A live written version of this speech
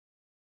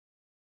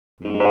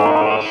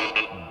Lost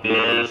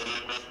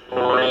Discs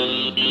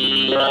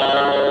Radio.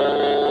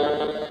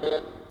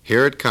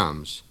 Here it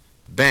comes.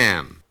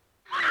 Bam!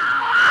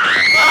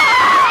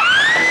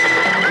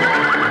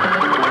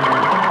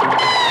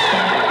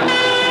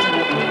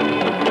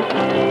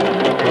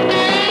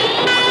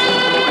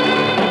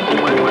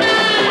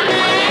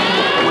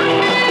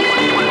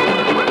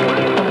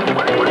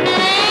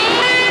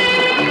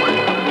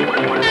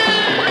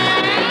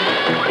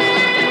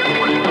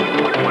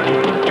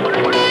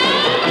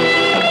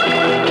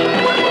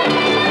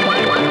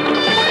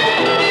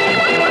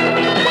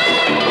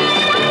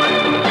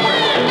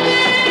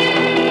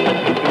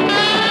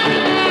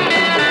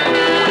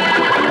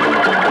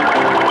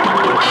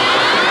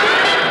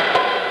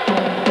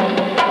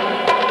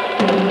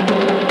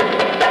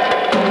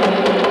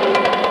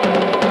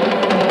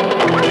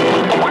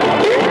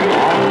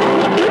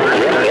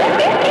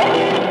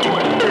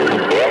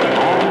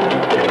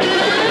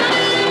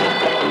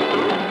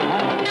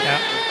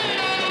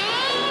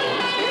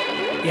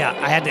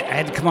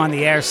 I had to come on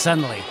the air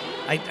suddenly.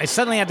 I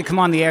suddenly had to come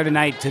on the air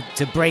tonight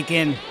to break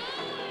in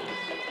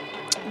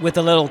with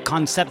a little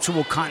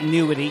conceptual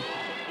continuity.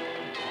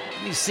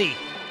 Let me see.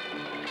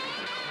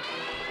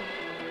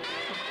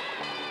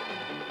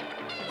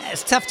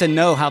 It's tough to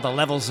know how the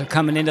levels are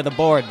coming into the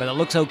board, but it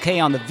looks okay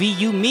on the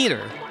VU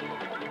meter.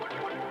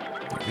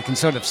 You can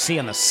sort of see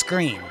on the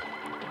screen.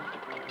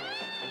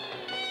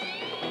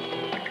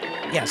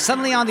 Yeah,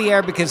 suddenly on the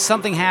air because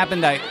something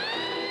happened.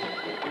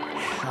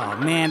 Oh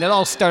man, it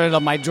all started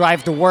on my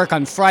drive to work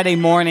on Friday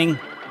morning.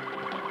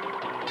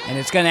 And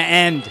it's gonna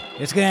end.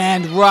 It's gonna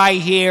end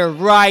right here,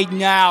 right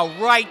now,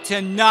 right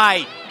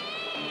tonight.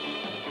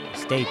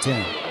 Stay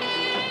tuned.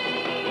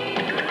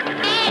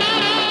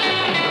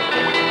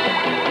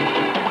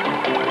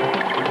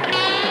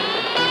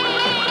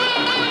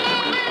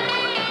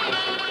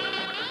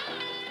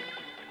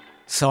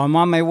 So I'm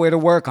on my way to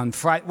work on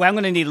Friday. Well, I'm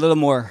gonna need a little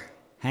more,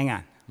 hang on,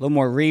 a little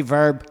more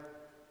reverb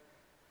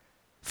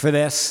for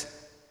this.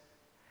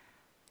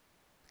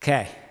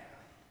 Okay,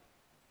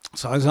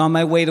 so I was on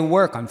my way to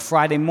work on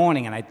Friday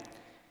morning, and I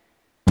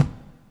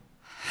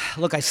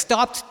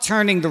stopped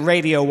turning the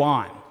radio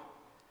on,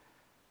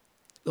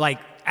 like,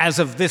 as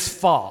of this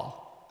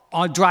fall,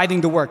 on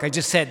driving to work. I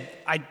just said,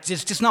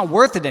 it's just not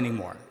worth it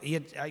anymore.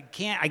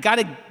 I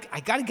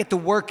gotta get to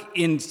work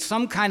in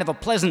some kind of a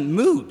pleasant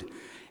mood,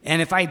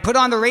 and if I put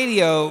on the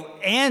radio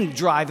and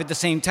drive at the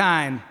same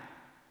time,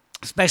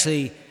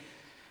 especially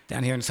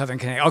down here in Southern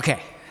Connecticut, okay,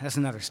 that's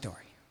another story.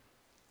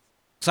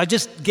 So I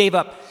just gave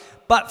up.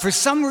 But for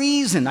some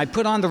reason, I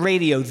put on the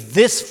radio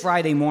this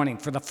Friday morning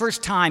for the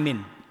first time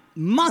in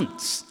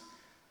months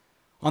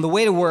on the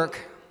way to work.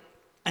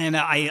 And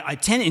I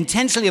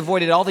intentionally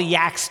avoided all the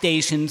yak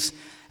stations.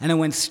 And I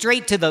went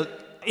straight to the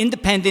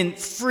independent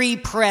free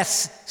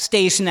press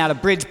station out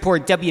of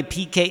Bridgeport,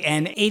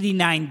 WPKN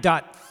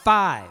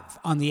 89.5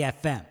 on the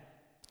FM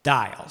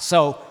dial.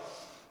 So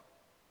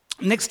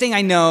next thing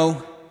I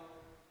know,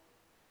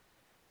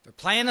 they're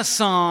playing a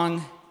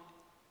song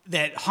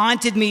that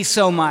haunted me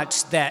so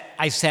much that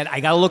I said,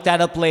 I gotta look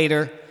that up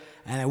later.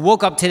 And I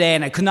woke up today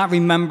and I could not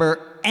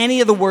remember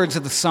any of the words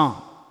of the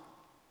song.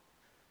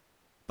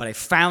 But I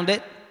found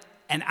it,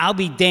 and I'll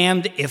be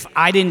damned if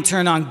I didn't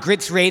turn on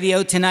Grits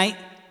Radio tonight.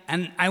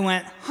 And I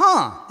went,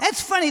 that's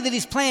funny that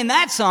he's playing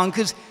that song,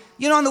 because,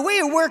 on the way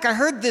to work, I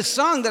heard this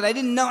song that I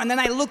didn't know, and then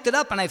I looked it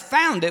up and I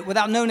found it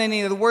without knowing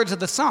any of the words of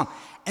the song.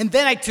 And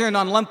then I turned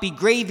on Lumpy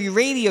Gravy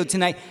Radio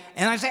tonight,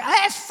 and I was like,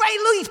 that's funny,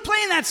 look, he's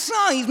playing that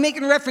song. He's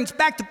making reference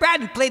back to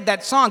Brad who played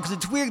that song, because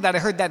it's weird that I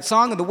heard that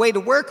song on the way to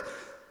work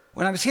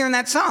when I was hearing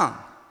that song.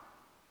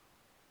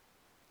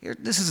 Here,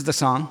 this is the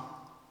song.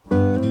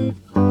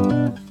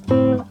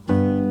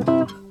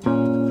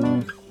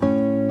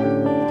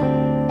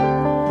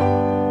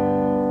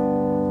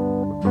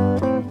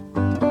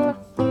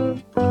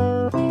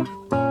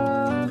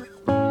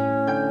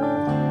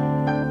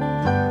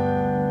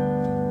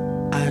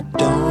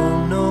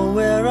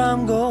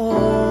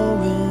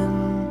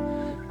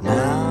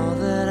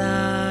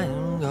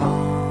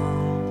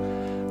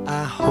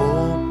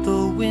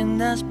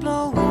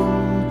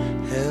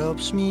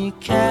 Me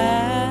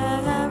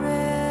carry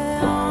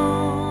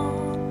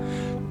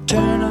on.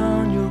 Turn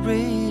on your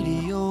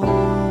radio,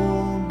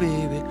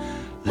 baby.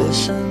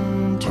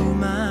 Listen to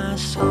my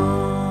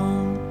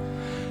song.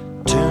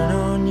 Turn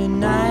on your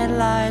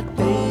nightlight,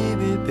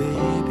 baby,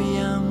 baby,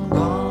 I'm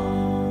gone.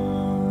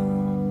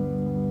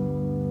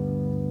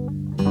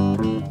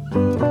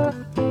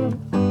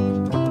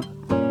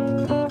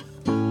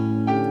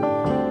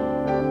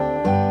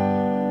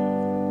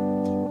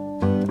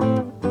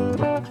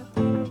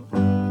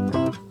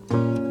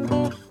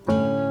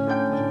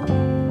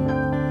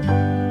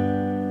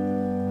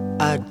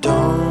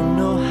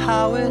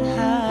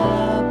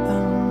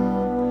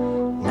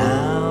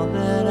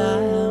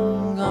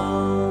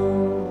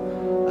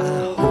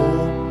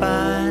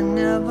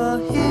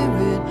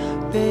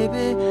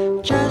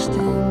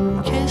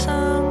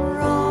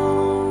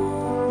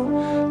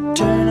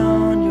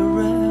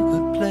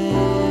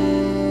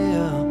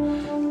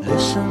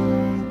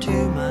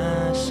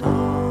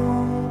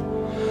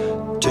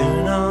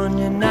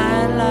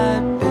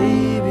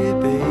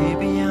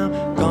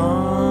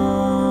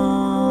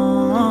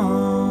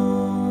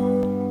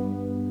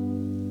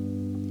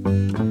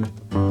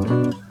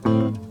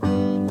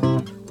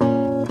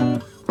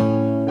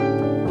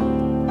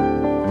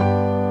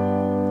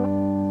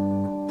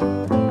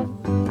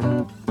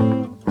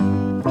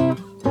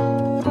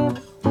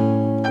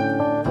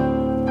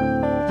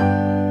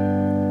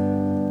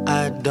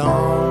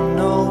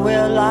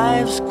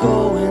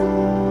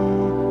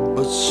 going,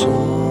 but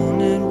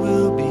soon it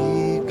will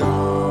be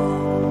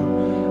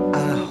gone.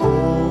 I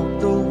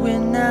hope the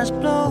wind that's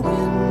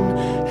blowing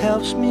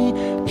helps me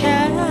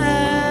carry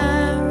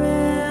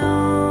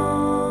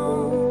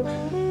on.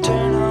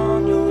 Turn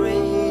on your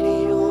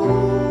radio,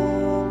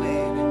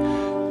 baby.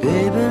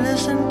 Baby,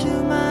 listen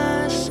to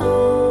my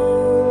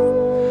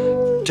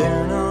song.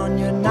 Turn on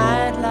your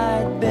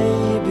nightlight,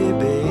 baby,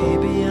 baby,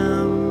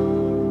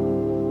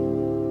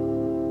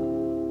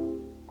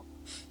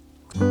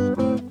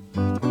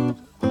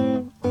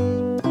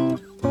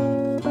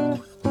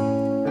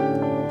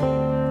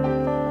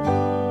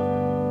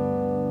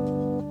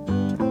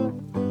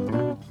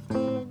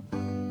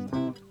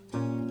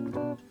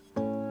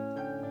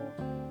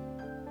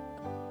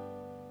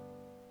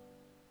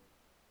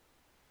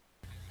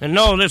 And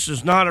no, this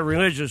is not a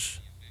religious.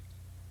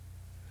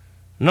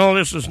 No,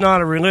 this is not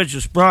a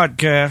religious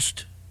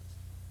broadcast.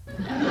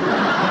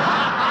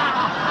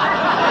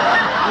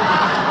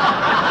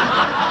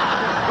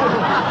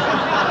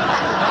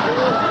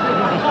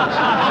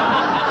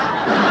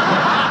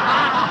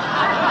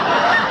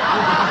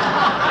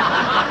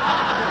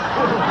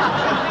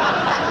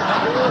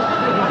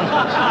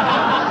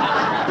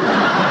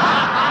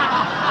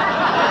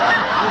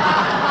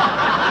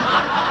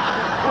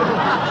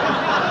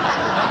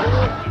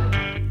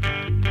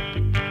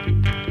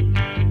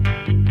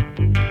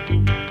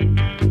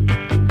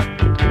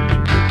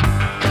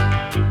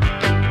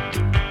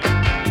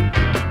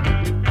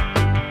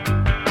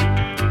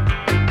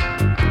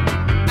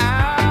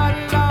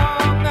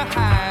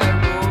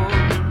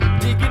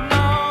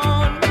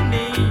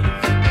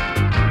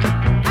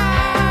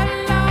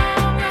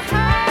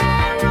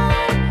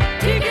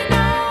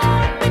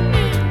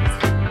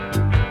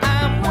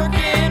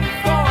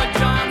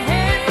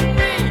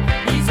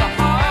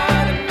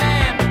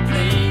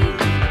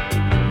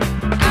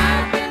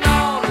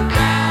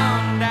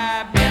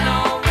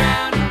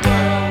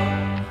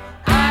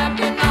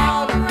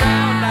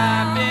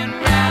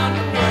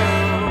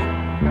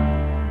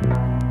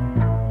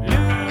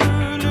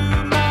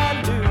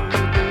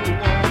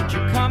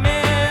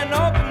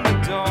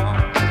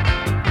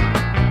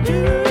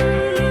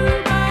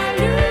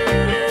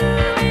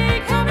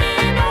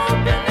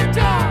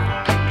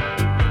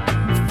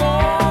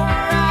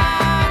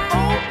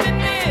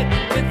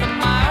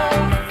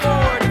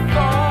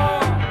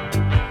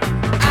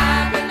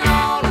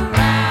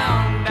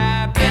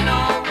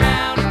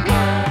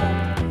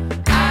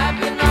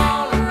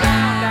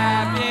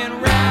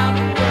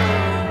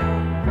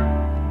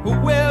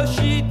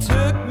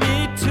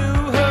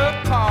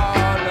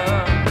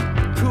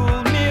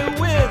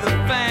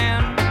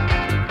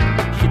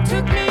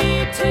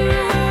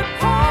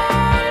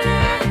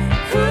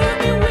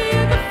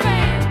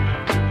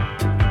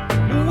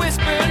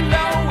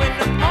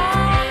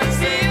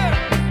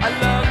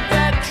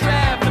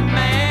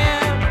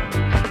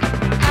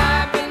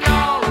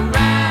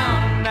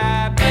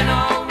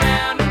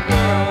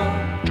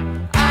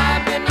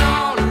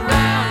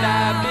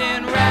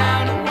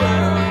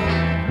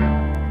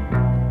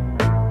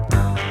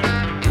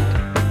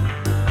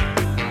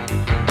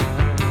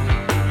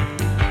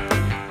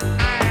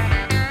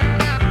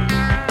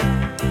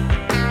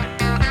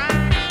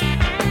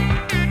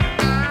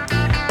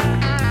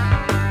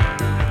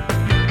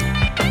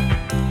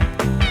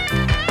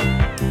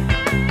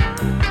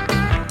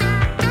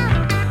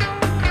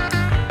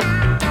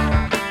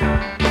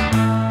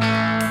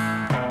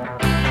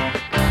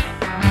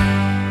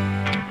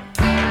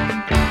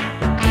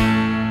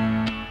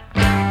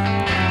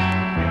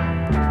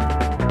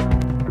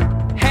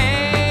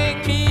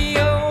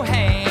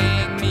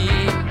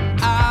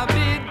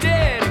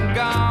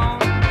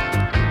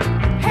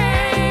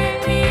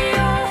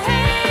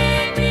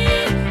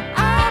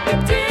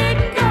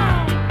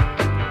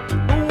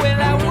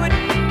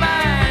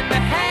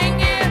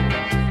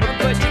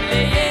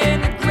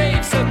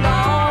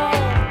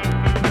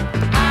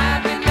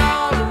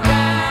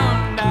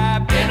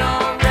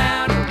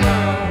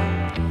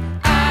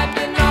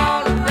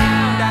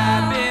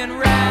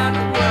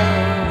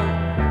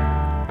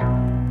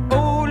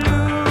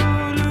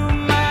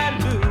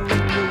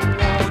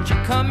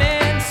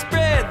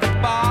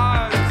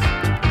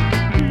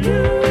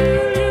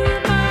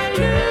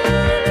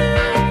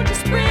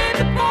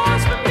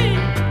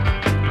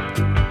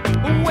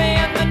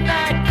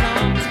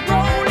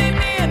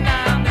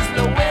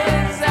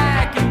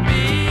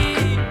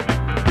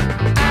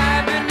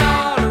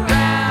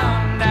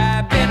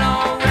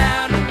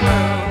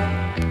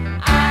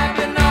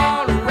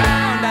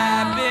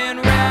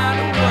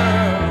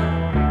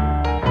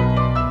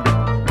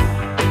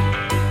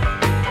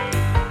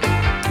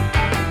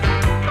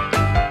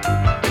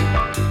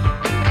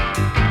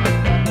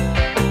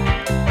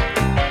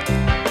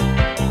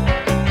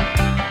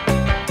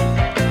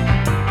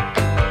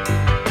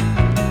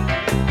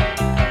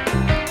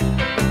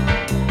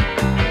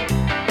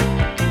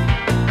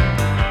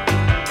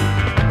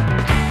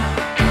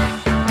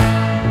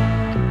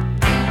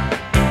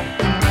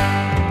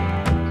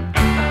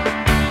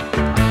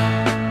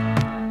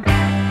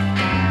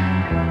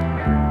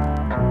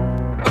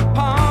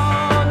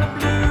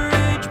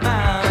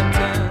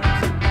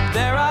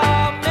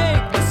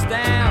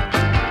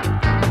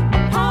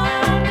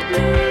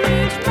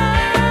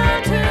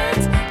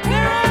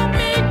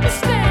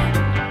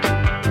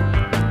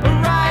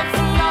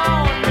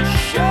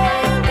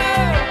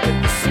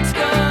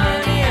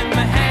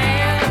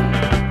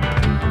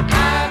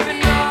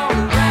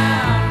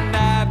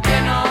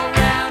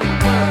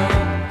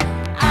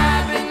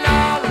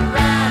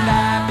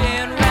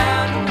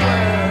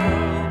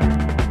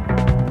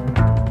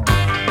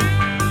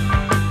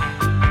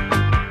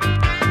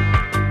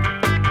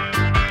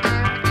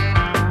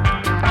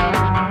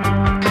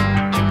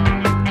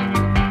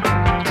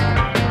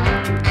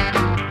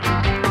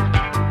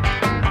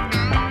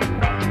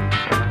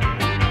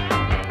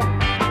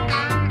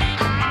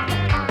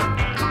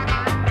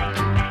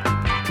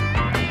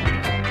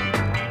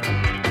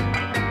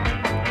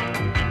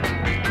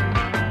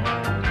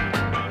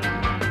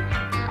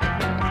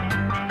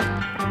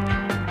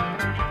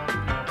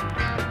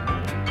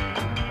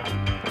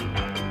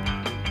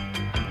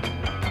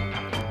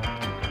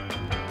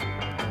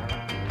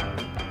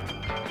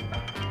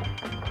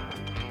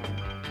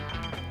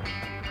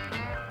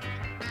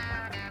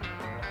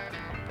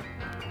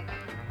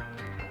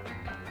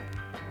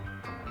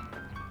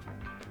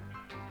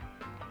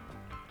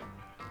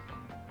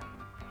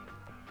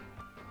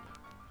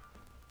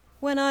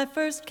 When I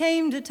first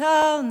came to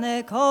town,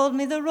 they called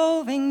me the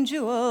roving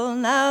jewel.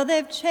 Now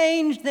they've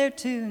changed their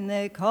tune,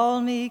 they call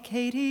me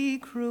Katie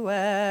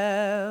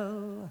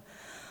Cruel.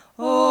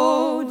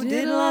 Oh,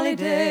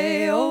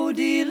 diddle-lolly-day, oh,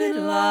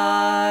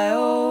 dee-little-I,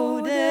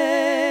 oh,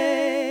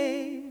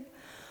 day.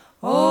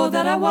 Oh,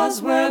 that I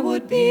was where I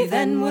would be,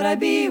 then would I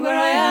be where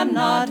I am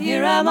not.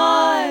 Here am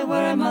I,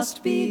 where I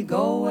must be,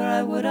 go where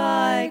I would,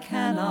 I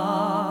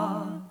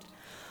cannot.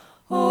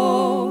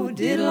 Oh,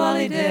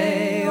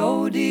 diddle-lolly-day,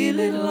 oh,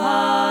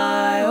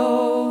 dee-little-I,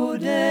 oh,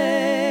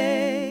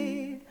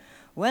 day.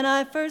 When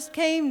I first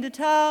came to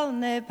town,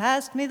 they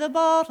passed me the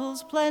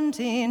bottles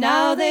plenty.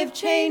 Now they've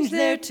changed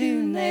their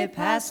tune, they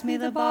pass me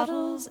the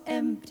bottles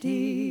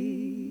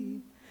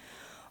empty.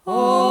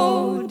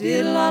 Oh,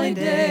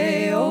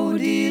 diddle-lolly-day, oh,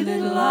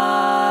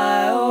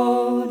 dee-little-I,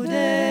 oh,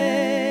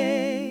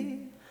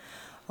 day.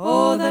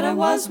 Oh, that I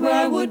was where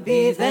I would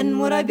be, then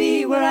would I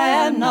be where I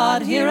am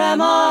not. Here am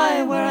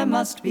I, where I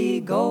must be,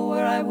 go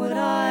where I would,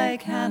 I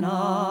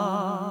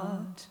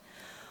cannot.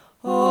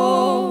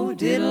 Oh,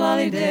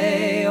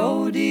 diddle-lolly-day,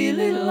 oh,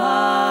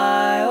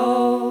 dee-little-I,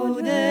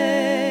 oh,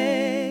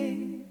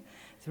 day.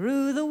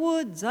 Through the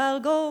woods I'll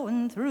go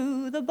and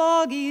through the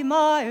boggy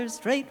mire,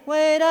 straight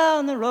way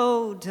down the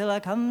road till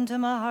I come to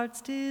my heart's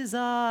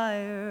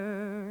desire.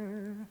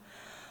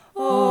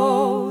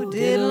 Oh,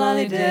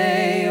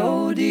 diddle-lolly-day,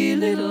 oh,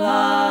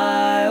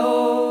 dee-little-I,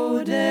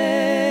 oh,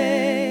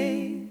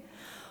 day.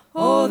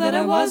 Oh, that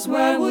I was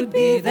where I would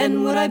be,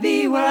 then would I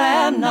be where I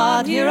am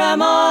not. Here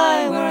am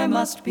I, where I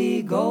must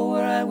be, go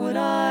where I would,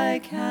 I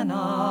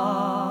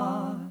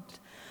cannot.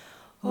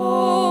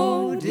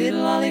 Oh,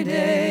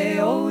 diddle-lolly-day,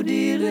 oh,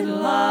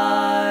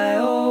 dee-little-I,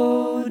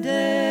 oh,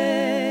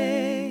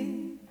 day.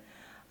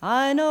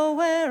 I know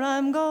where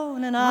I'm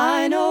going and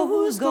I know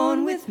who's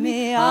going with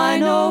me. I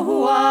know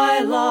who I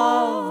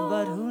love,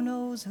 but who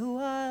knows who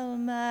I'll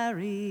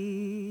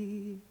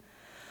marry.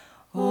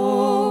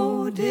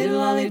 Oh,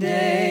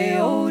 diddle-lolly-day,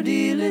 oh,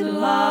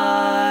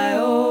 dee-little-I,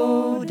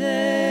 oh,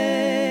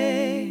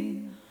 day.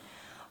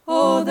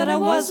 Oh, that I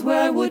was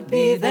where I would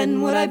be,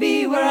 then would I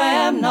be where I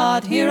am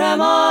not. Here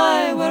am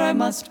I, where I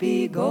must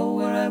be, go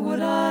where I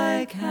would,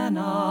 I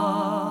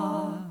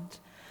cannot.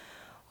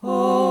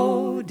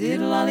 Oh,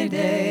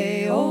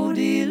 diddle-lolly-day, oh,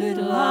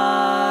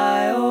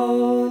 dee-little-I,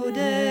 oh,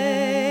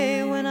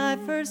 day. When I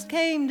first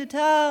came to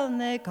town,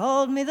 they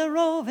called me the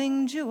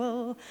roving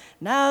jewel.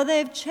 Now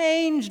they've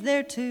changed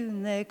their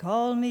tune, they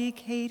call me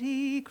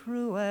Katie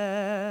Cruel.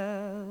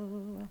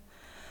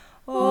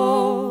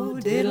 Oh,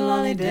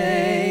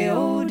 diddle-lolly-day,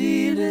 oh,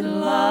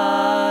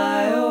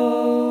 dee-little-I,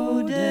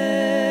 oh,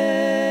 day.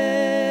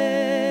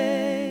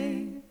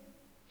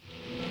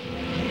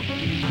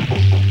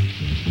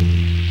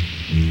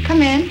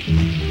 Come in.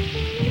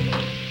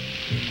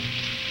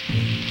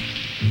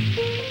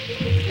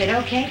 Is it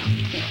okay?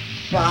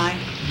 Why?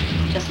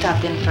 Just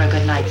stopped in for a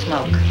good night's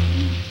smoke.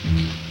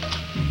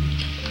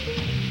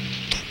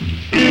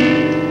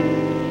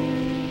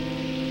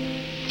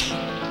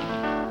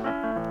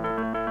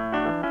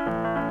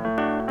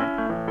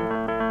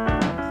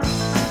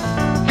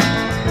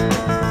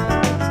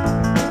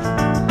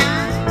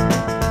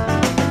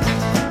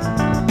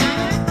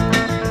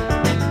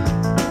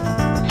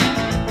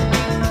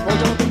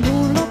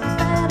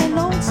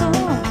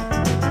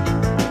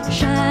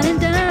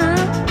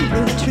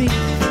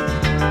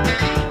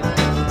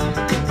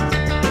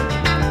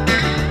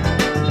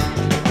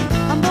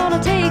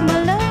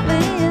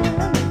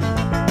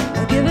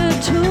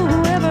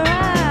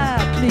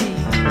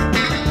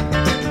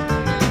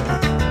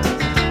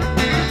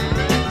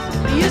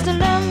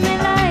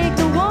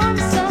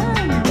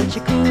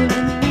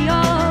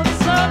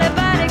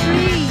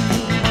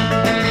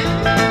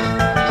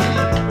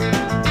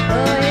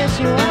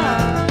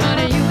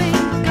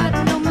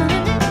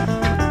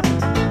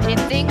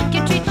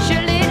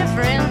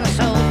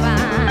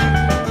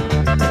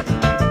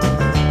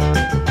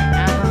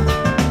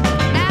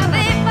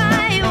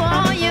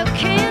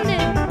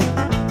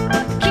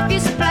 Keep you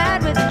supplied.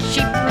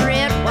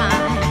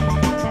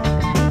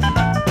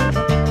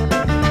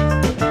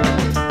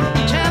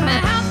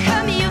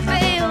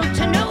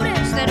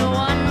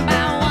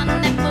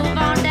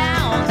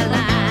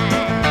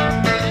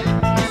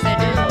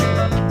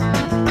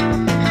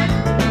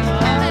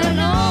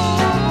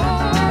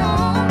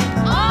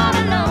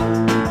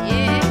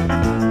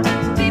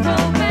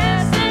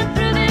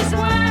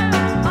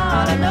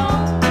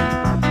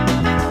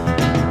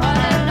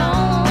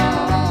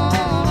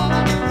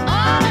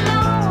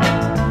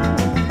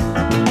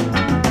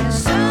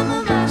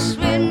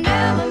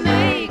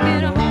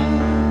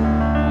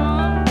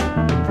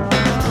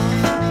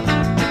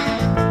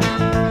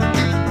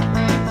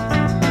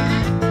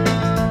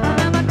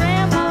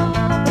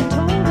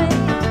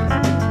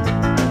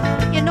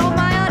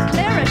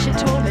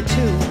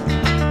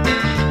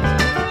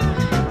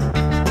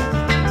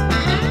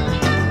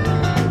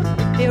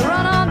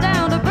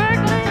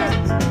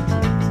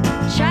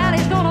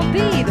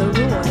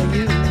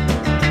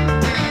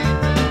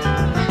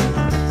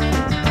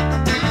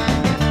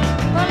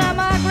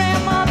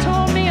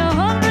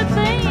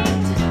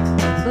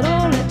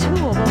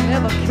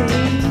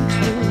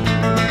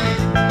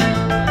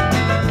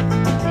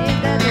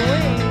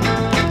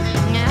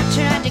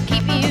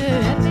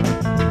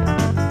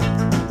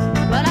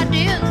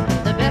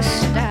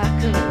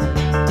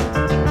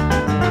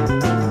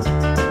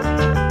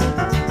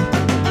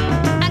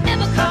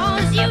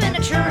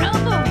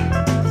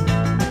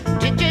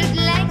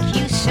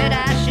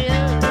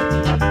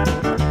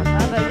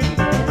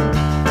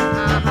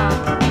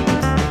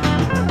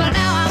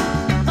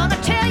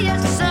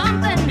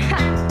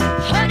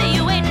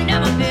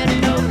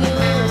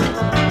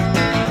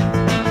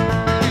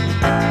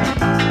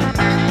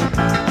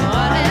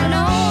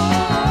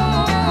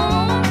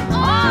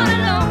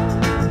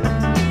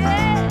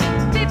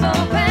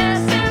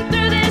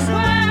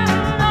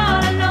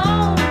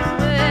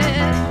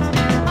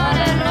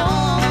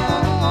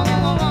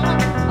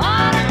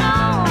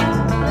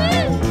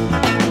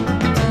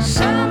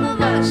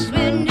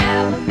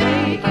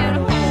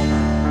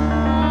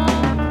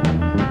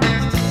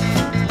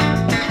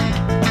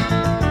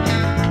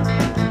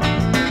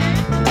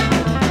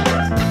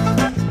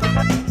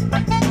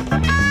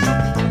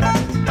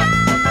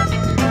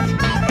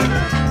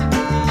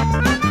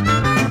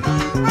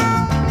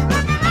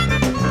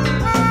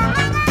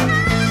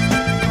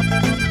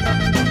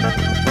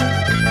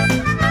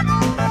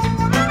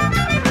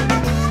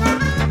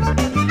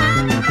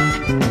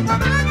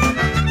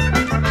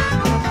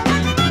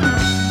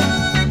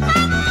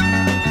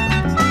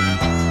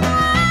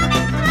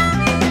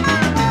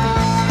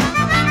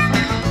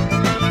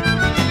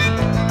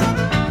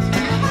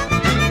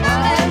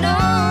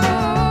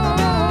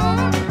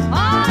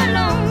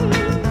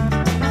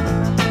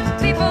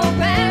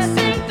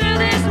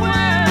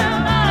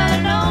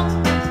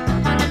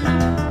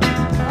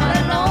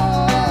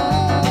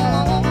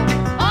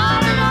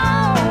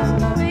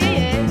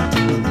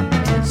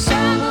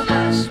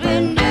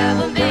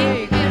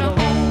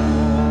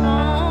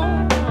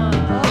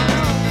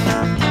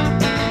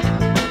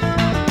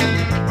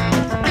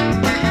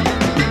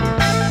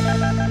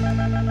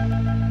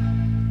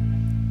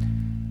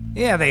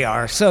 Yeah, they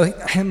are. So,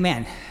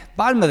 man,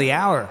 bottom of the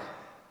hour.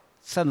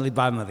 Suddenly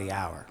bottom of the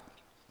hour.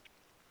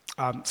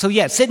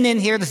 Sitting in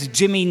here, this is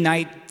Jimmy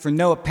Knight for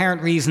no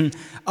apparent reason,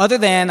 other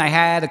than I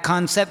had a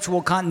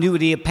conceptual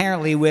continuity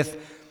apparently with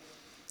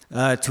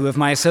two of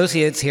my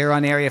associates here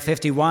on Area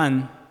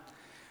 51,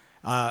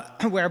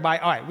 whereby,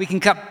 all right, we can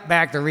cut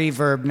back the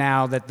reverb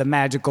now that the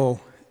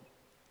magical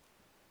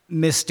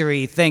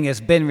mystery thing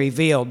has been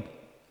revealed.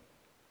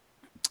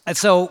 And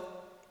so,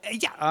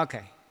 yeah,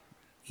 okay,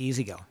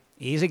 easy going.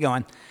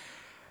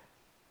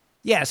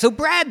 Yeah, so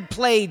Brad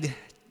played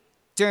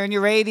Turn Your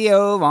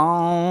Radio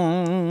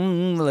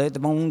On, Let the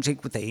Bone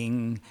Shake the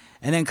Thing.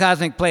 And then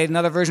Cosmic played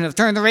another version of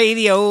Turn the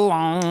Radio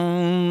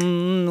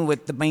On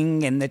with the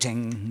bing and the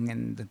ching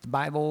and the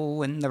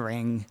Bible and the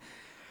ring.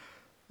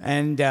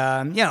 And,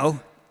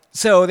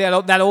 so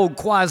that old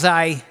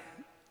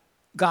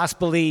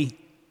quasi-gospel-y,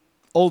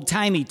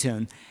 old-timey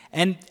tune.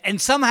 And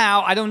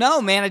somehow, I don't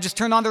know, man, I just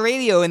turned on the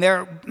radio and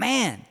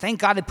thank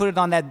God I put it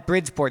on that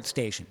Bridgeport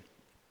station.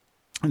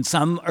 And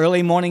some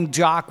early morning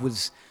jock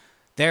was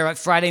there at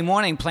Friday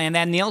morning playing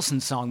that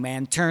Nielsen song,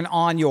 man, Turn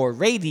On Your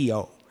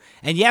Radio.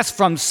 And yes,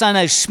 from son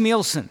of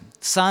Schmielsen.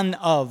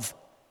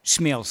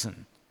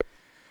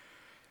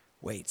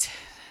 Wait,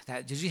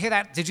 did you hear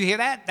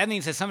that? That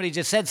means that somebody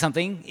just said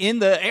something in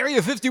the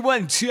Area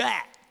 51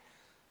 chat.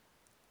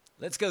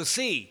 Let's go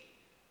see.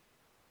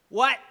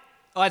 What?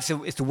 Oh, it's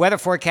the weather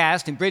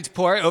forecast in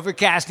Bridgeport,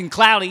 overcast and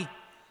cloudy,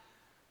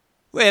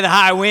 with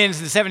high winds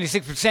and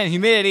 76%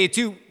 humidity,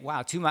 2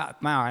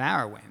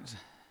 mile-an-hour winds.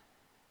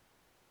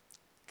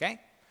 Okay?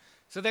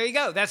 So there you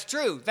go. That's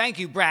true. Thank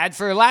you, Brad,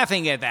 for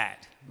laughing at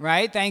that.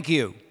 Right? Thank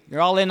you.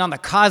 You're all in on the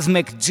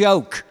cosmic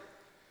joke.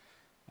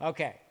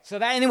 Okay. So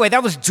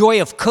that was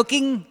Joy of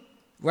Cooking,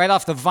 right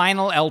off the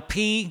vinyl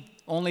LP,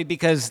 only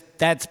because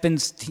that's been,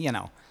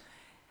 I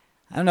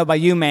don't know about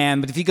you, man,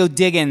 but if you go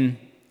digging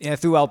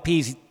through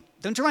LPs,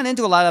 don't you run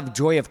into a lot of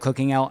Joy of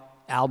Cooking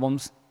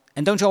albums?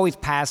 And don't you always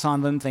pass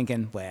on them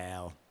thinking,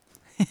 well,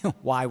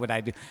 why would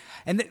I do?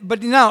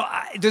 But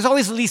there's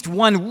always at least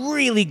one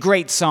really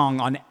great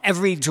song on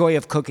every Joy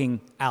of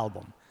Cooking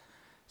album.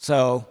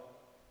 So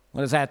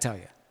what does that tell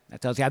you?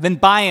 That tells you I've been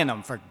buying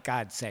them, for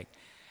God's sake.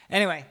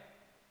 Anyway,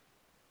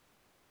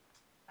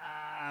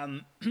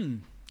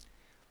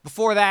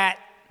 before that,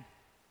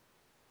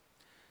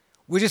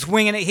 we're just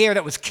winging it here.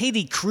 That was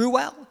Katie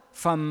Cruell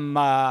from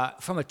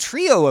a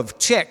trio of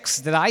chicks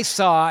that I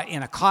saw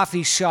in a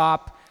coffee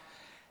shop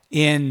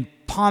in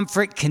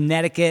Pomfret,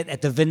 Connecticut,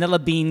 at the Vanilla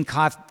Bean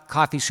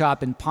coffee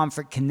shop in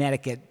Pomfret,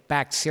 Connecticut,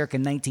 back circa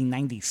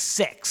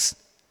 1996.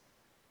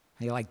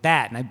 How you like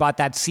that? And I bought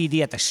that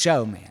CD at the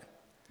show, man.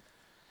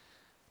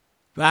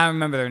 But I don't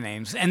remember their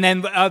names. And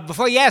then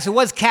before, yes, it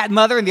was Cat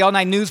Mother and the All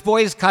Night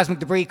Newsboys. Cosmic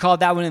Debris called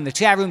that one in the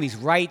chat room. He's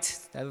right.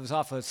 That was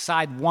off of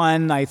side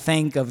 1, I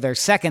think, of their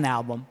second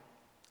album,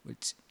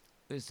 which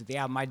is the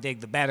album I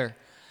dig the better.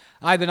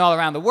 I've been all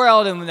around the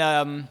world,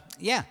 and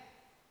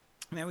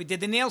and then we did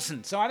the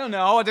Nielsen. So I don't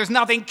know. There's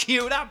nothing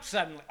queued up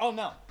suddenly. Oh,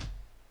 no.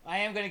 I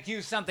am going to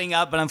cue something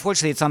up, but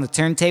unfortunately it's on the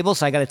turntable,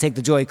 so I got to take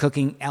the Joy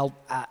Cooking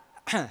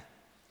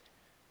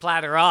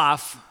platter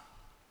off.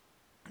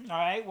 All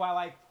right, while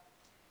I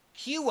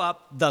cue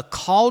up the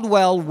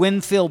Caldwell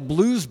Winfield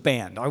Blues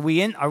Band. Are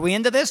we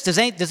into this? Does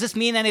this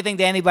mean anything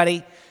to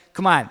anybody?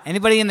 Come on.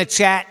 Anybody in the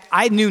chat?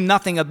 I knew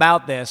nothing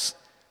about this.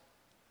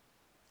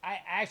 I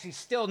actually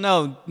still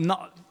know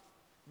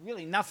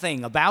really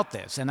nothing about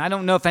this, and I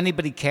don't know if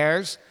anybody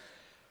cares.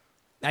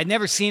 I'd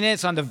never seen it.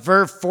 It's on the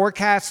Verve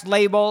Forecast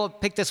label.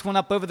 Picked this one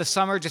up over the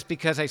summer just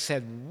because I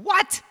said,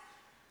 what?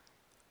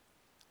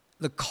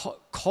 The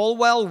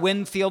Caldwell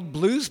Winfield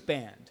Blues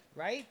Band,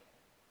 right?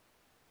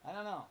 I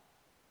don't know.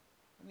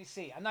 Let me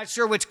see. I'm not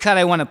sure which cut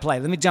I want to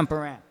play. Let me jump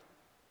around.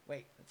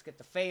 Wait, let's get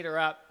the fader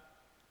up.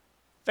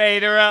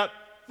 Fader up.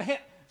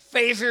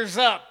 Phasers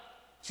up.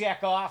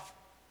 Check off.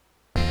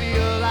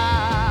 Feel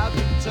alive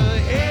to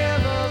hear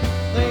the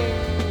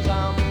things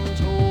I'm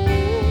told.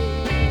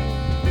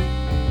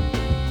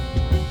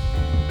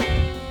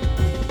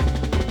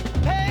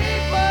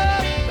 Paper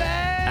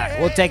bag. All right,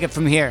 we'll take it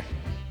from here.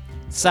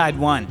 Side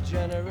 1.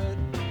 Degenerate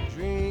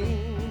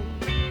dreams.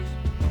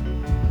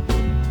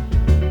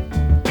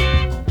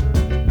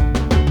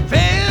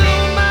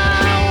 Fill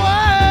my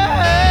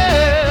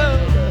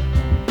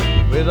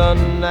world with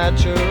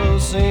unnatural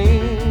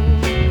scenes.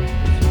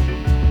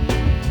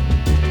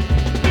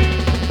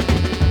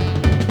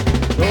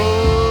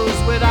 Those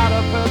without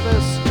a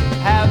purpose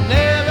have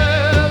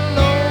never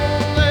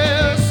known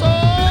their soul.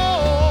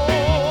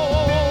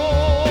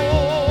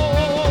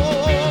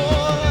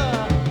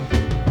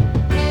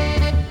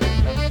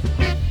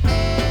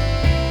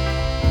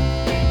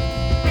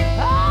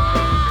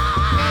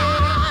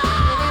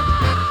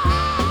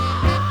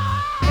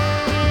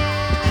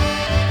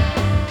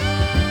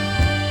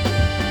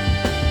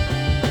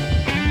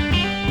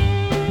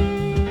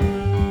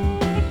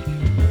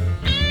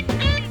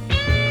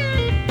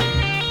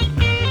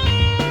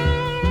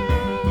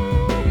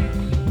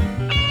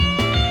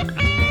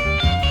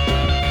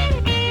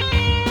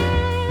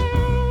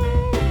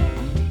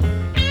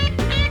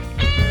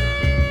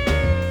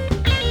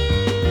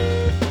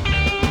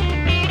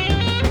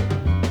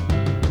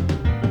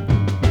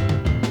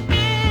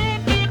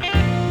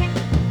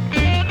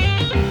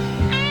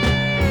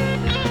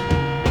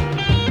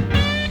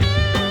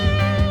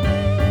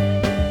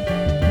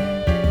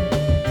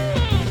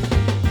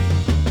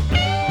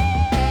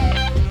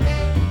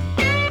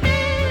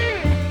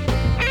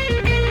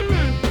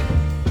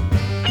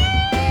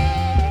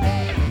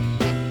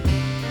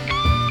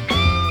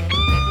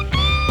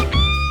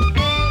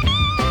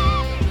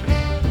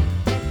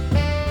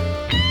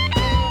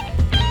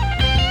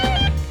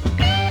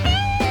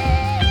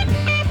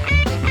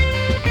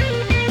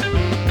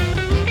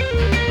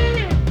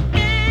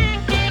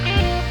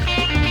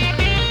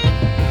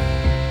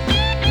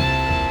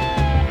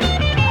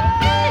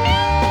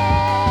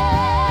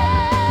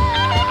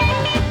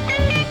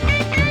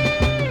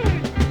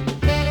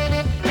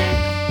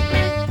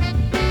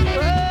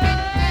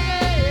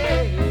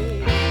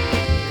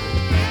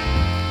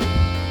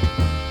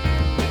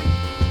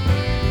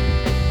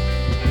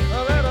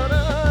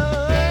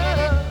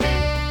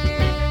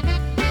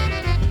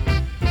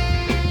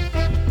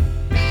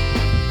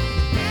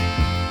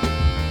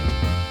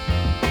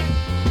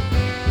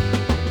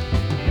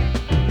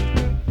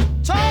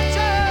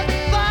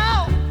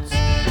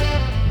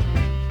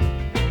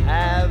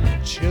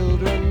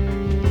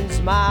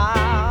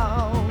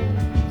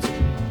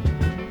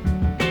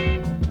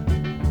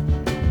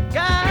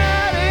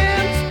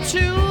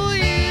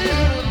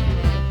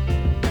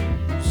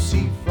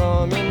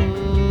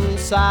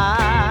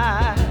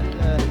 side.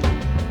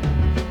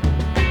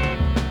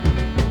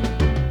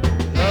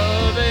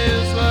 Love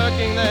is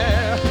lurking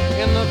there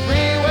in the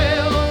free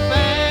will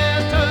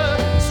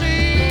fantasy.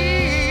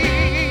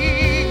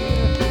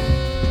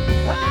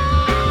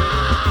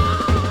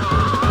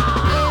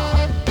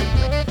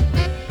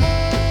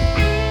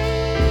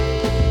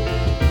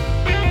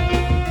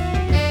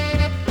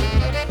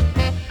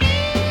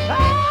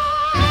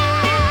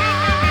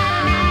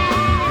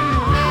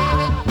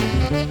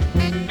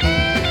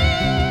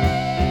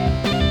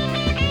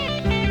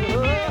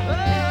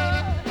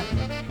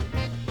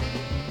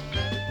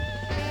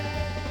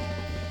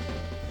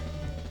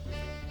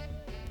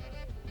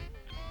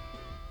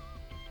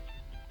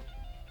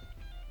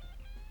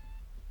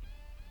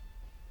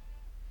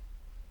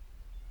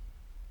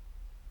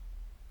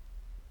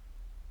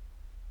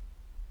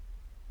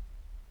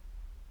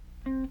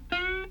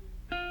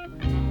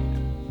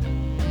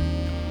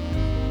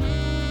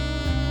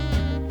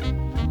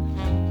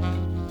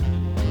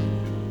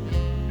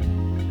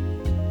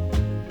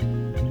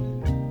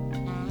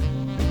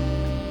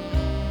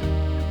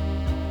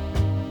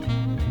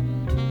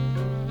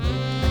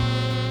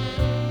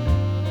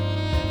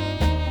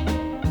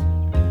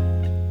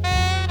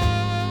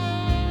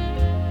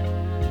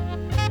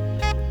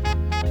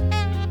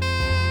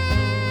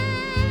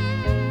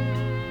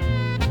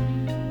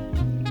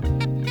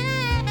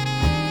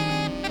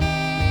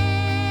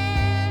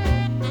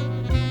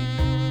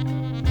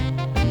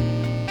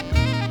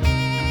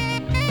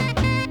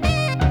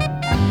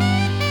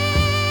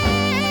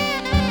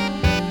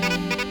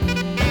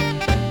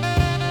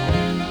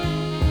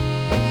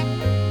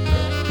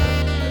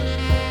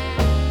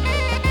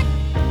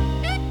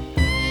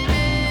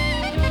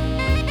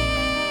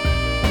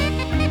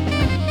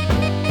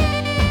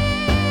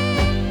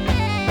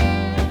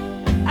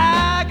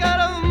 I got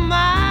a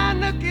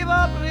mind to give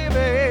up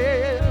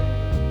living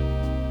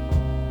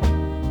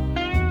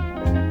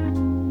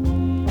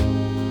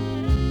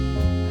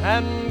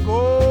and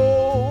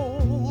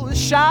go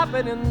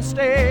shopping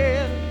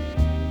instead.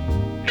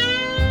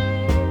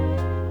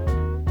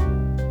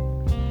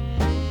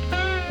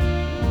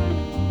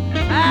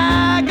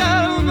 I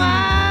got a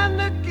mind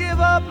to give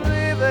up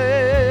living.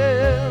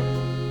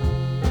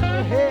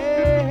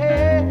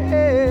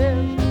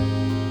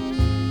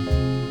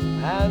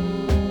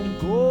 And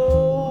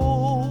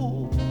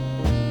go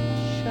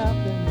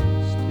shopping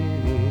instead.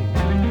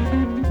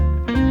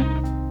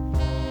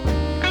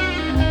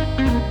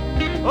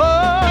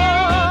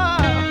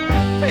 Oh,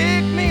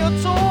 pick me a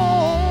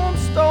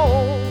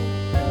tombstone,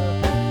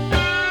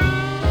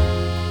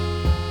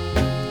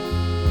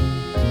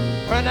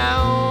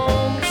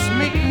 pronounce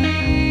me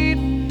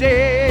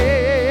dead.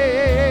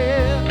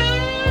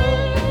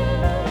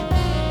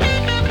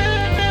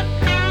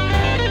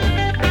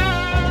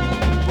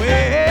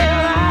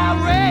 Well, I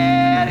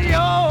read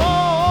your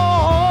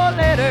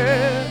letter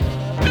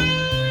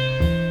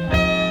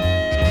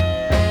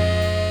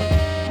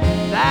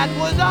that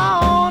was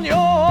on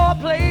your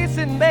place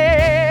in bed.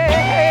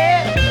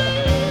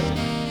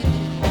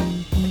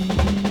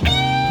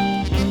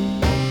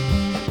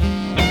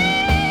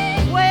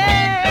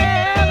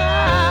 Well,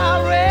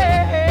 I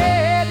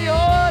read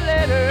your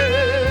letter.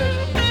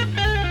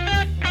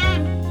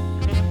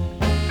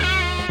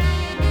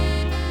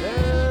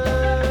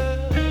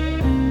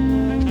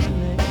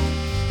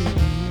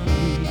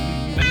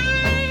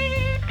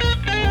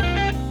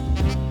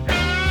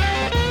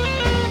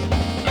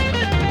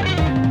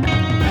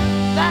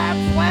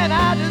 That's when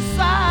I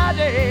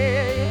decided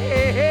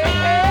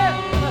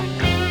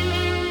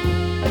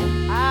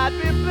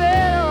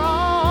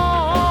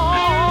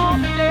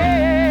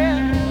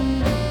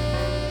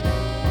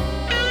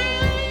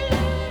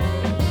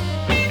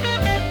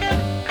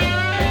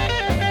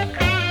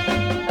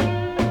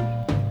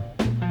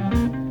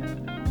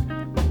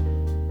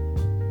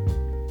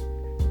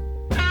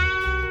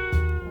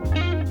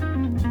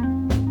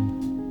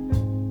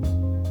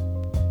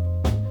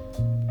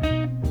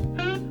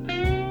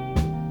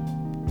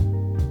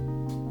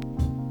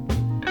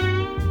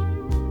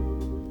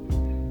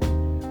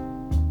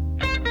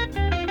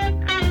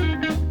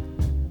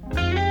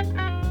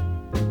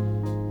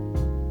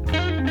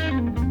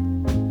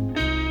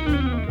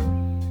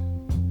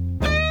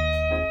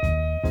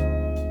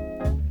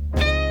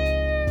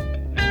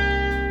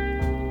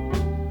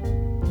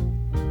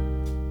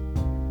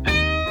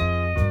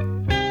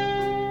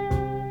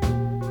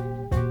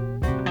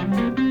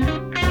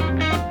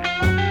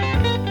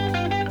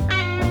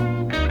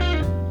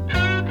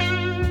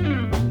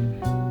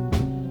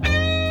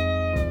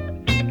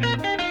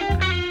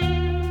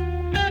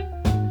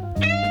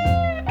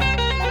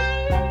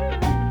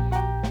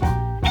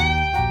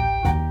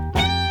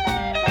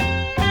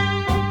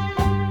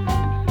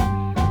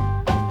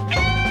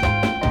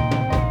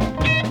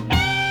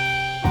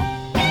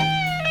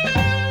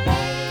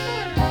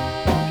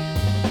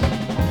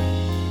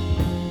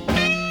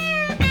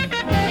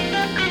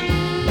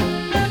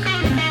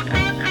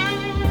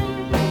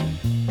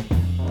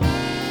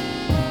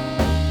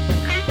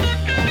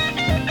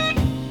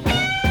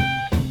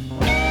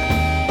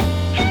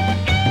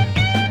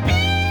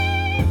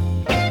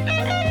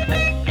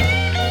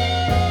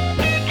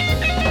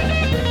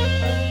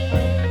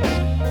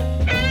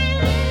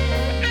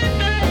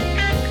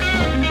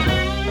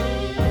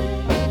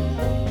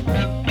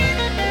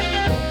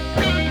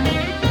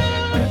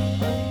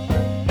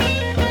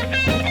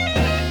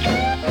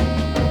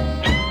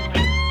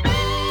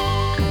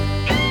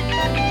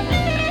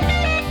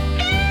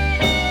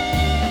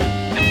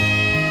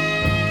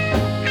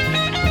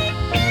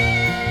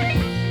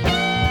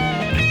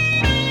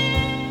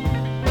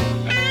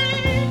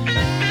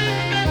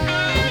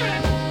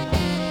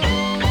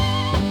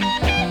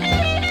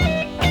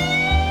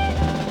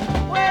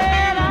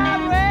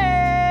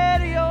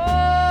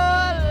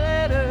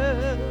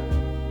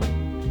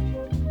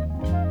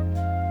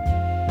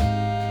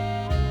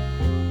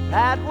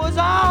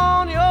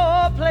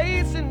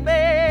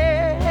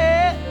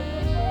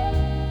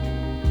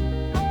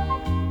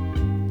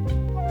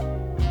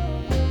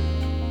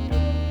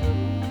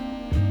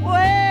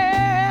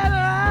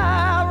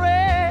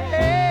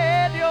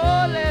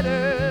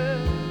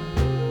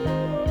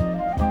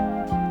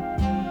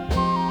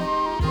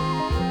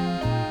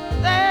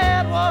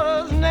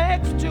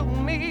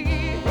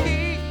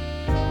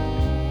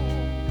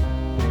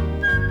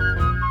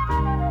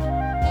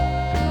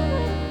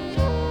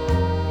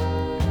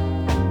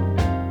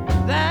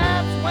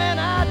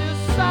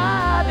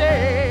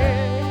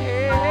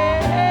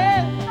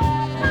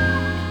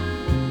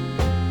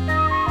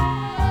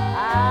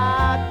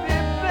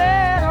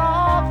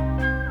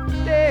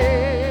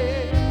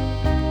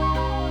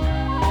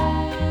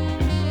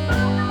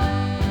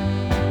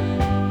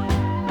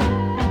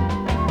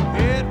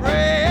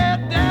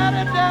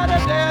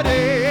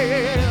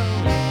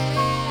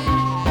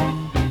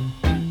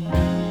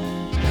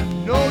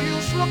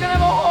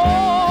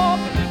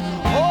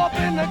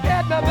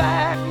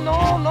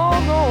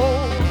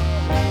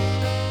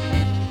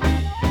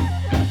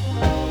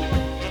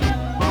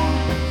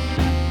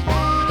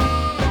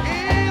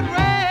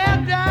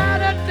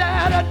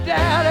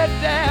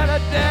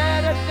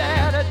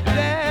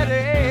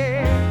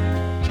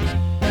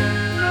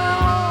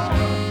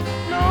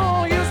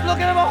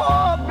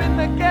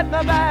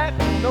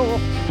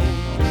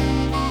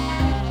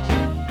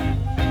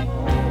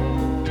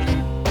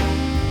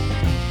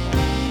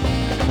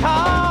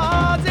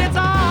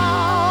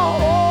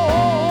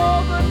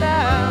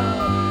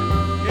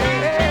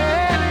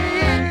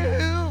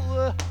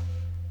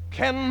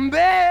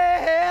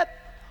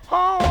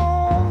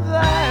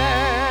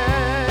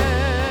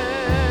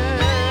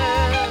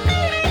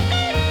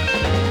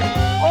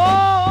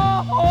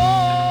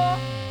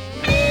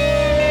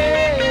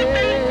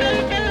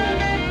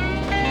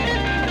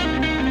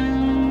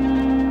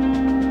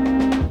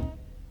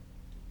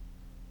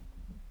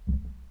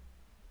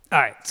All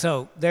right,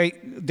 so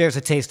there's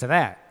a taste of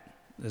that,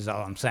 is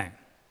all I'm saying.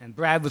 And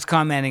Brad was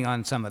commenting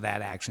on some of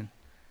that action,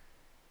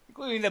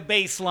 including the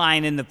bass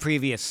line in the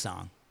previous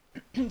song.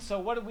 So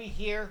what did we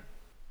hear?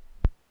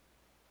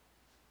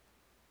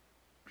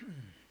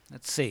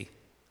 Let's see.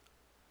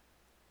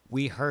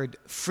 We heard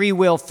Free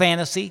Will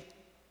Fantasy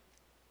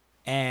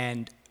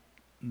and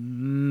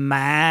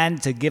Man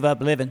to Give Up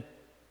Living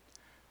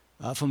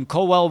from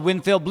Colwell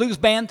Winfield Blues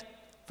Band,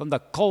 from the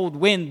Cold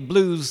Wind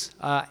Blues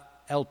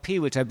LP,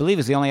 which I believe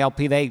is the only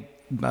LP they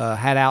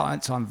had out.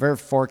 It's on Verve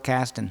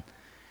Forecast and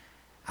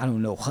I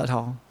don't know what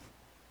all.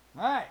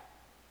 All right.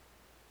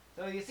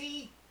 So you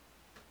see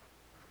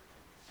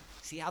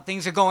how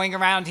things are going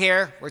around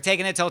here? We're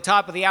taking it till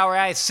top of the hour,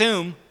 I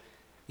assume.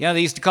 You know,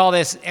 they used to call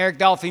this Eric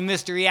Dolphy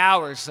Mystery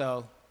Hour,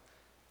 so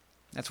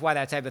that's why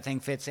that type of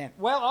thing fits in.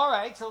 Well, all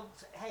right, so,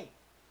 hey.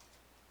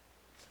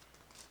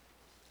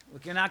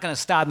 Look, you're not going to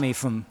stop me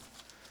from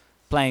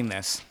playing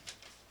this.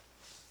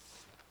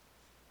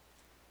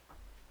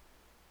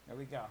 There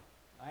we go.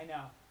 I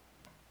know.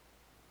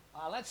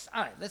 Let's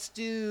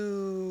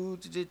do.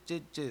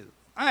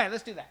 All right,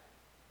 let's do that.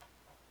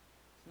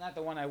 It's not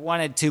the one I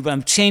wanted to, but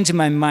I'm changing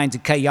my mind to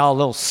cut y'all a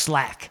little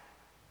slack.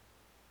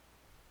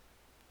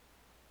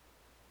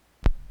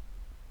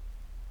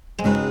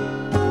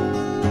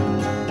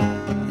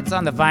 It's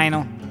on the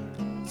vinyl.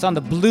 It's on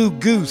the Blue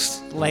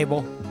Goose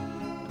label,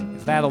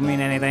 if that'll mean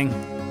anything.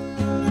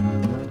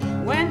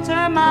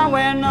 Winter, my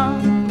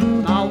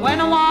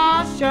winter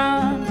was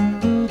shut.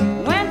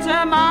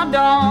 Winter, my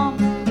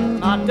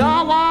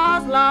door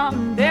was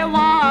locked. There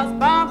was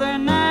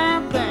bothering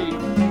nothing.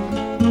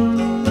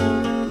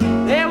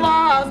 There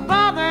was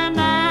bothering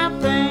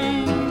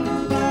nothing.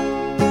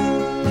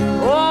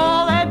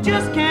 Oh, that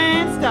just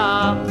can't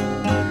stop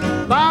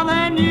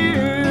bothering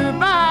you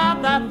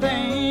about that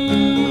thing.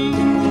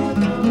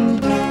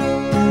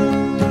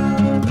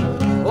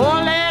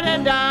 Oh,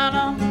 Lady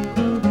Dinah,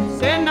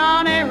 sitting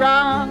on a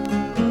rock,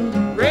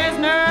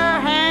 raising her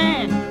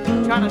hand,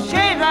 trying to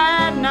shave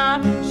that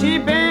knot. She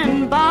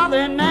been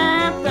bothering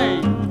that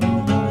thing.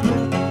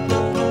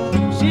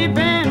 She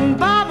been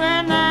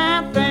bothering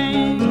that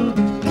thing.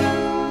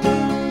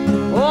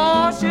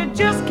 Oh, she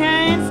just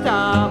can't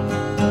stop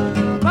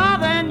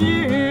bothering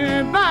you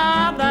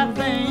about that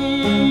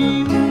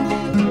thing.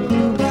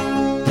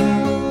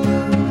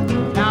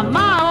 Now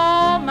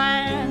my old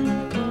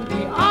man,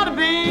 he ought to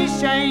be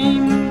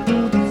ashamed.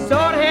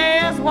 Sold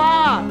his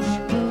watch,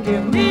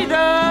 give me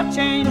the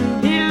change.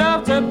 He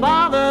loved to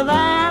bother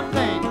that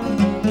thing.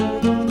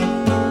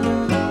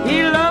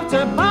 He loved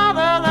to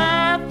bother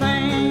that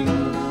thing.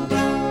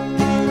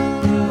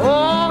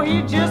 Oh,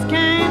 he just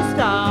can't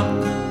stop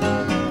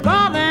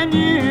bothering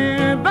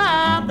you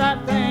about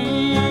that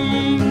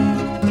thing.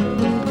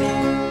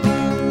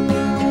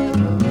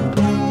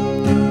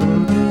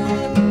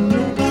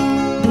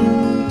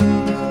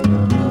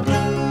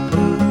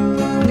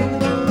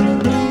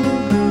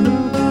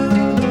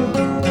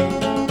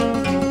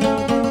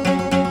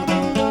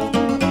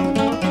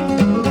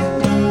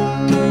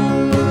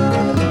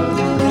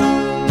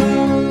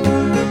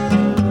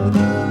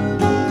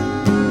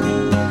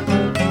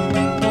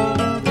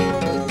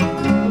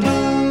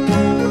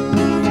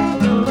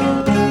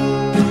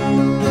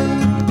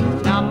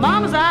 Now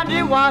mama's out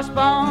the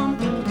washbone,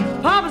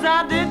 papa's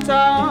out the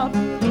tub.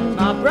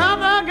 My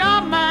brother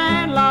got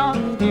man law,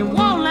 he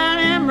won't let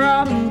him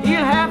rub.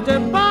 He'll have to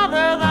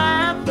bother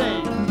that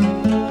thing.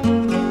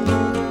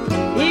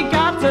 He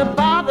got to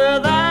bother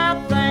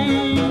that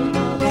thing.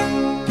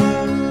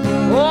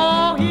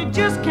 Oh, he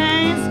just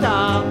can't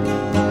stop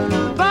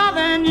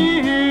bothering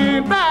you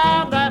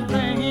about that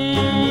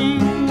thing.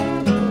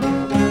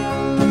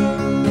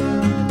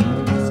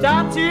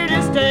 Stop to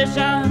the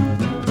station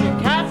to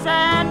catch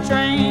that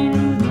train.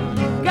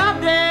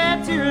 Got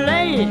there too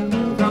late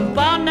from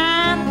bothering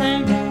that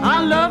thing.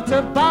 I love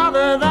to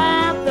bother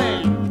that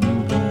thing.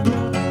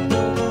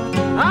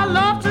 I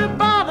love to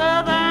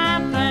bother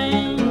that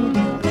thing.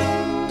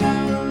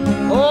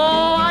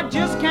 Oh, I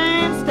just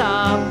can't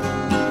stop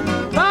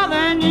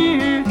bothering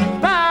you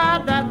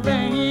about that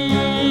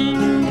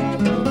thing.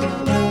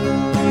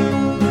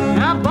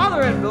 Now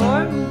bother it,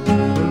 boy.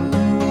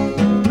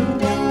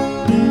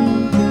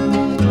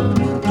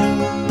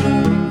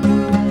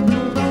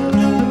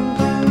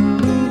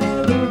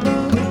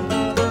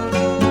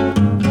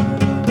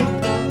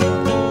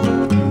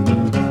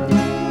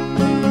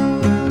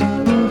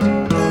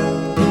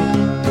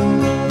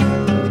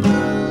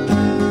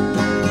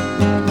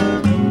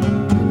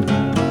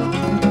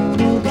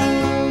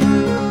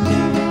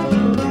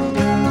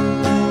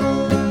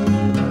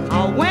 I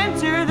went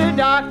to the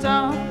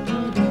doctor.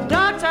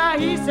 Doctor,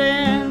 he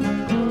said,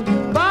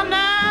 "Bomb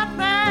that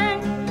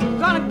thing,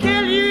 gonna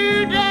kill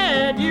you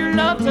dead." You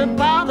love to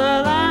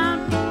bother that.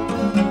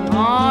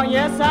 Oh,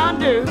 yes, I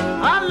do.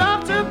 I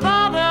love to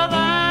bother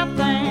that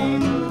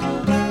thing.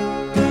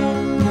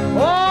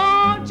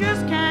 Oh,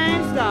 just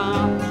can't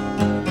stop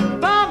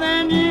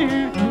bothering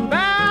you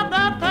about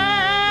that thing.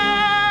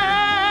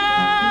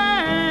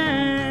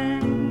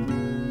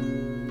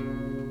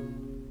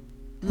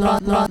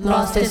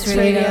 Lost Its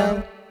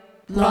Radio.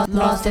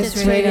 Lost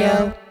Its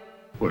Radio.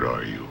 What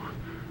are you?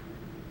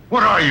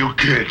 What are you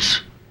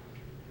kids?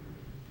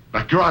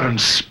 Like you're out in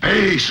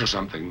space or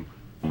something.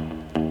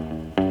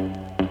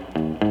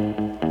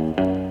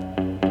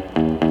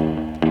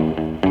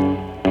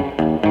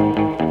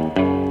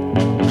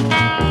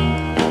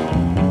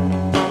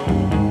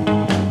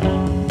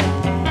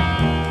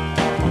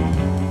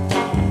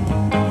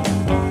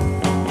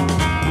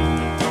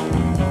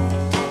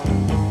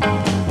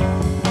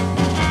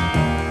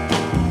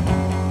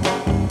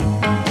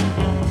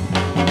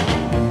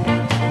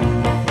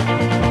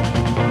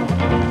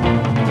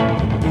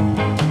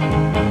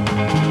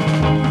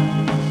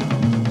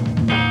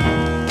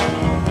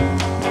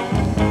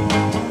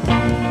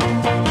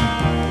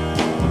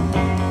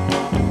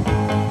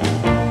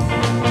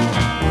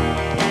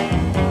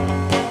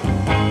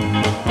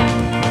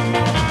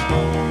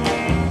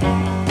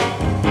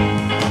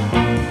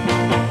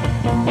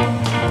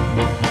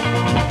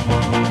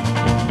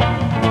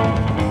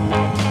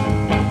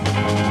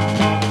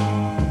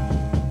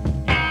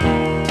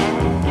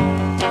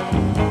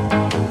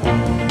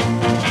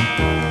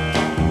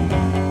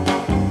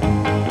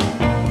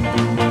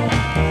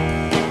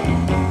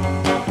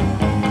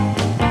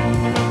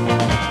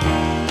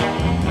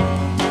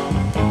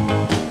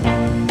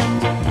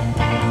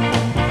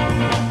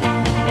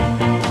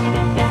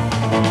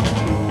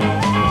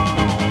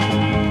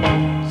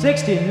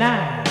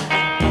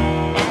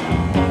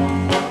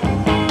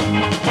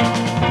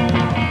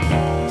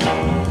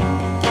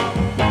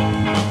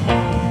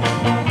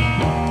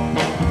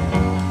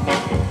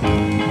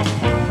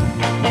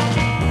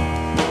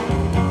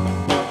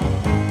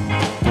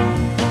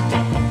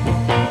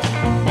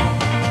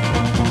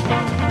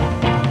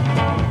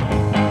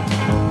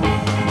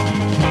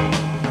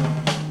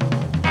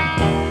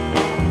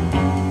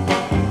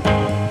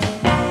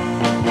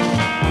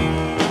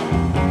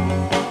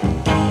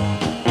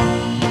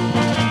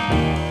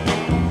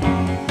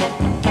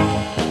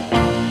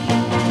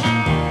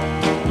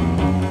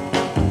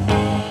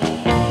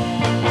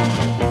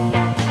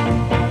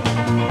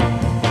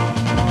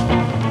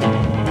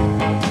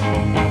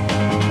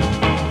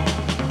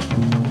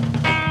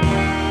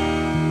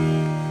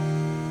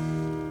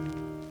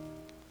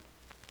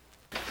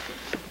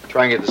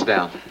 Try and get this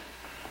down.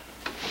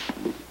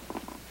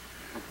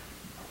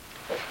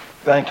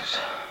 Thanks.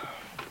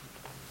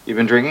 You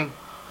been drinking?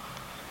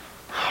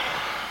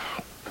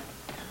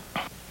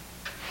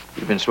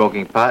 You been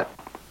smoking pot?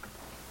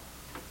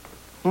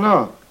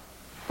 No.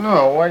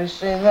 No, why do you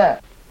say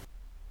that?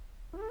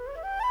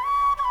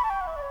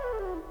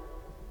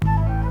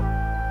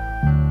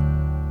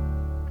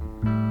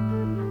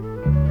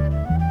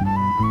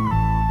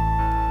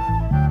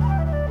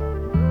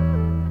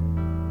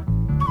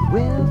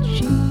 Well,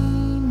 she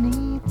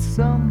needs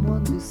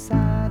someone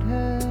beside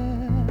her,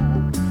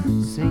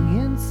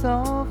 singing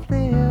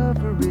softly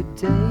every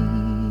day.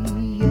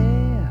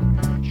 Yeah,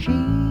 she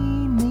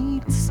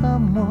needs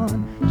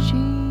someone. She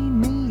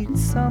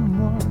needs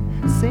someone.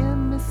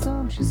 Send me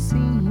some, she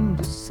seemed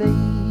to say.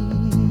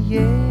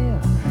 Yeah,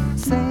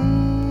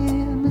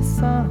 send me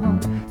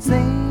some.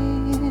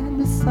 Send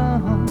me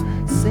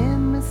some.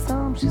 Send me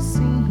some, she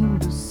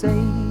seemed to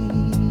say.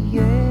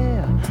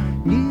 Yeah,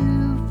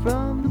 knew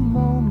from the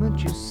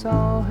moment you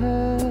saw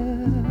her,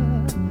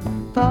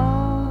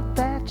 thought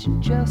that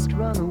you'd just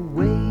run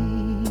away.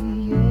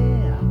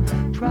 Yeah,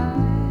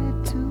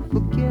 tried to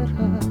forget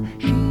her.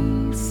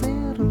 She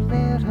sent a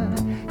letter,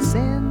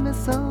 send me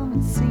some,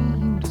 it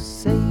seemed to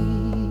say.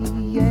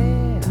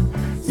 Yeah,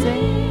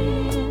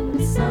 send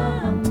me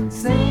some,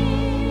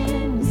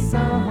 send me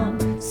some,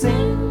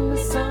 send me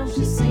some,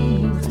 she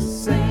seemed to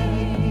say.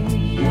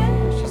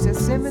 Yeah, she said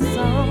send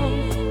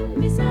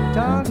me some,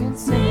 darling,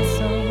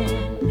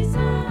 send me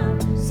some.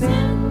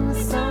 Send me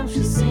some,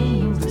 she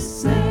seems to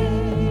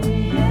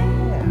say. Yeah.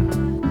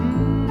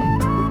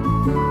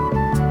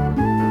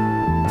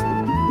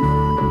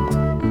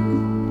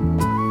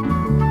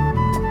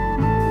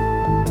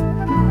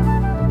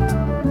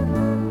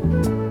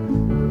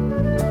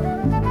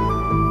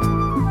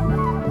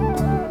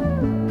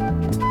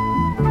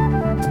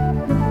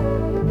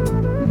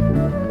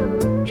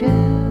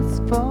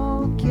 Just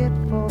forget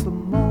for the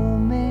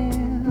moment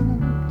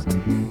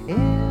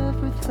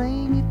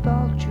everything you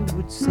thought you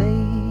would say.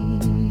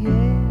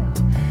 Yeah,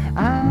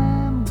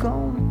 I'm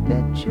gonna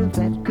bet you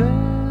that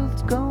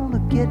girl's gonna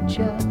get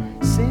you.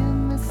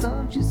 Send me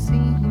some, she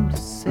seemed to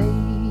say.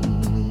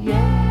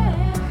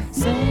 Yeah,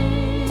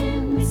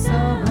 send me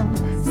some,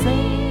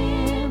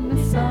 send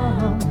me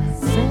some,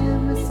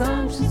 send me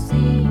some, she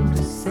seemed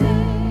to say.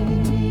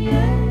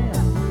 Yeah,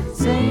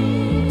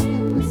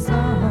 send me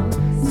some,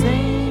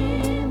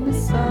 send me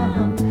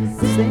some,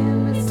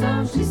 send me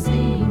some, she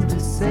seemed to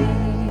say.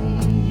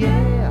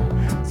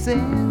 Yeah,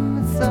 send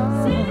me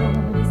some,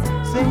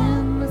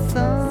 send me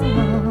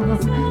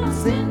some,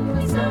 send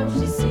me some,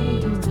 she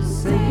seemed to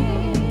say.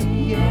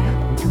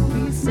 Yeah, would you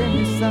please send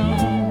me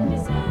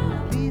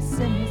some, please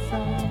send me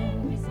some,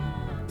 send me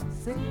some,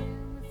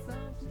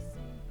 she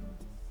seemed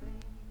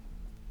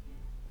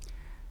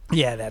to say.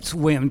 Yeah, that's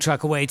William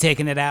Truckaway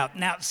taking it out.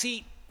 Now,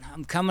 see,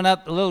 I'm coming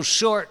up a little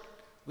short.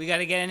 We got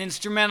to get an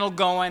instrumental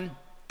going.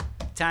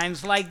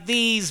 Times like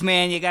these,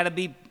 man, you got to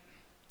be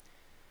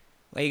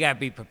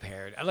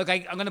prepared. Look,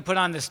 I'm going to put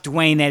on this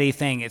Dwayne Eddy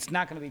thing. It's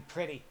not going to be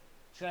pretty.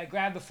 Should I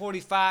grab the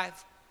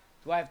 45?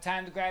 Do I have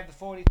time to grab the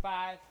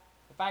 45?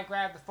 If I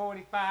grab the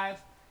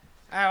 45,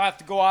 I'll have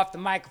to go off the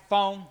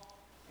microphone,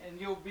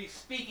 and you'll be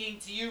speaking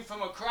to you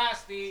from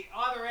across the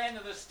other end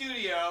of the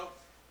studio,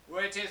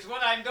 which is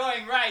what I'm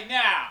doing right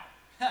now.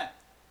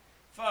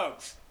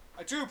 Folks,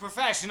 a true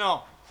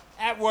professional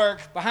at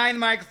work, behind the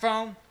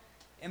microphone,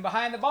 and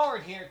behind the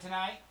board here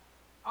tonight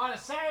on a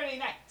Saturday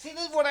night. See,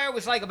 this is what I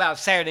always like about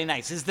Saturday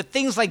nights, is that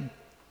things like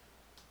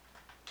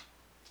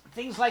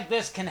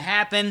this can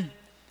happen,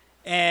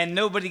 and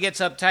nobody gets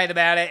uptight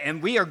about it,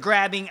 and we are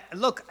grabbing.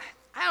 Look,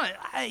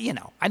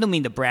 I don't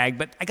mean to brag,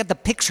 but I got the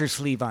picture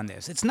sleeve on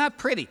this. It's not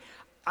pretty.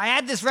 I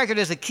had this record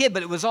as a kid,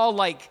 but it was all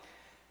like,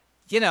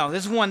 this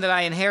is one that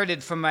I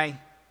inherited from my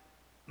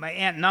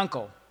aunt and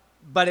uncle,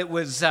 but it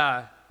was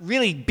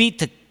really beat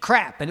to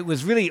crap, and it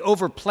was really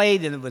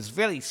overplayed, and it was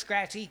really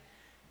scratchy.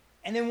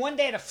 And then one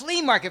day at a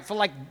flea market for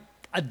like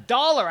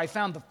 $1, I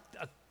found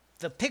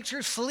the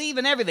picture sleeve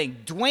and everything.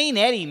 Dwayne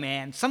Eddy,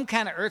 man, some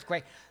kind of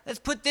earthquake. Let's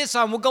put this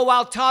on. We'll go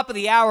out top of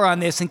the hour on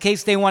this in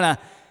case they want to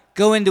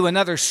go into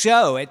another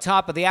show at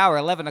top of the hour,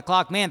 11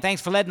 o'clock. Man,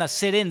 thanks for letting us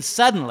sit in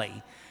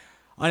suddenly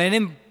on an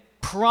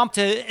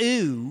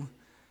impromptu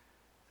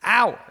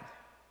hour.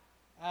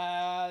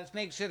 Let's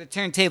make sure the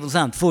turntable's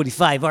on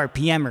 45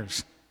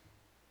 RPMers.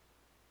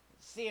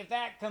 Let's see if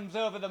that comes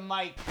over the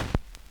mic,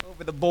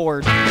 over the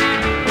board.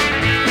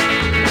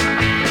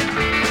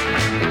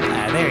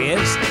 There he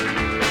is.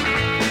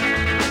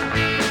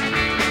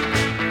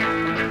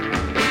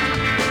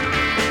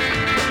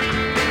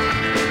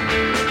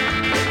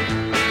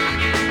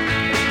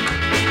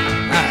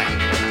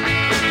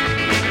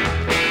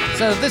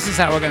 So this is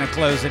how we're going to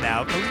close it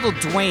out. A little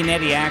Dwayne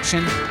Eddy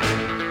action.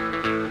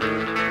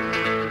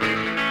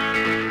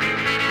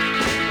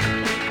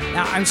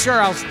 Now, I'm sure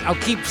I'll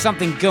keep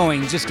something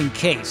going just in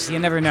case. You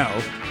never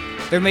know.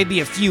 There may be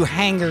a few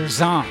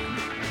hangers on.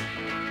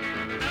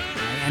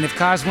 And if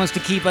Cos wants to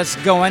keep us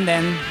going,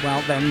 then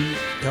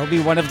he'll be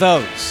one of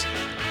those.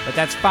 But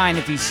that's fine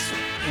if he's,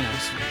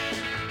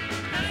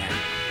 man,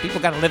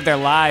 people got to live their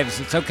lives.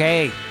 It's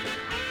okay.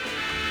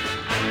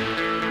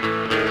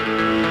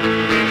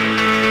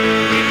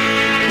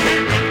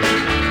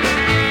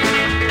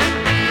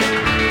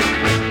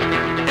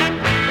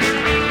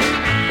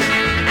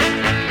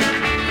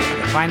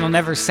 Vinyl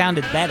never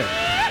sounded better.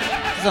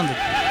 This is on the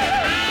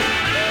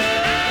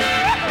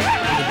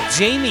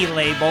Jamie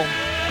label,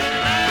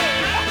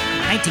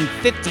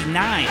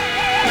 1959.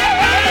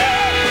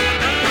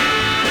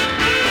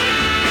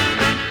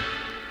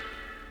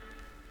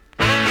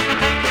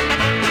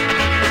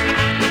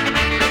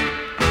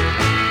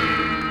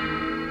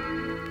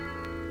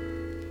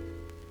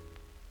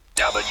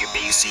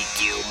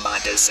 WBCQ,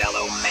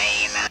 Monticello,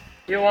 Maine.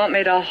 You want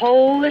me to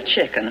hold the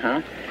chicken,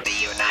 huh? The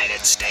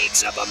United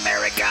States of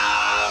America.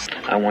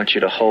 I want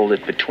you to hold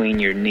it between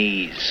your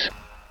knees.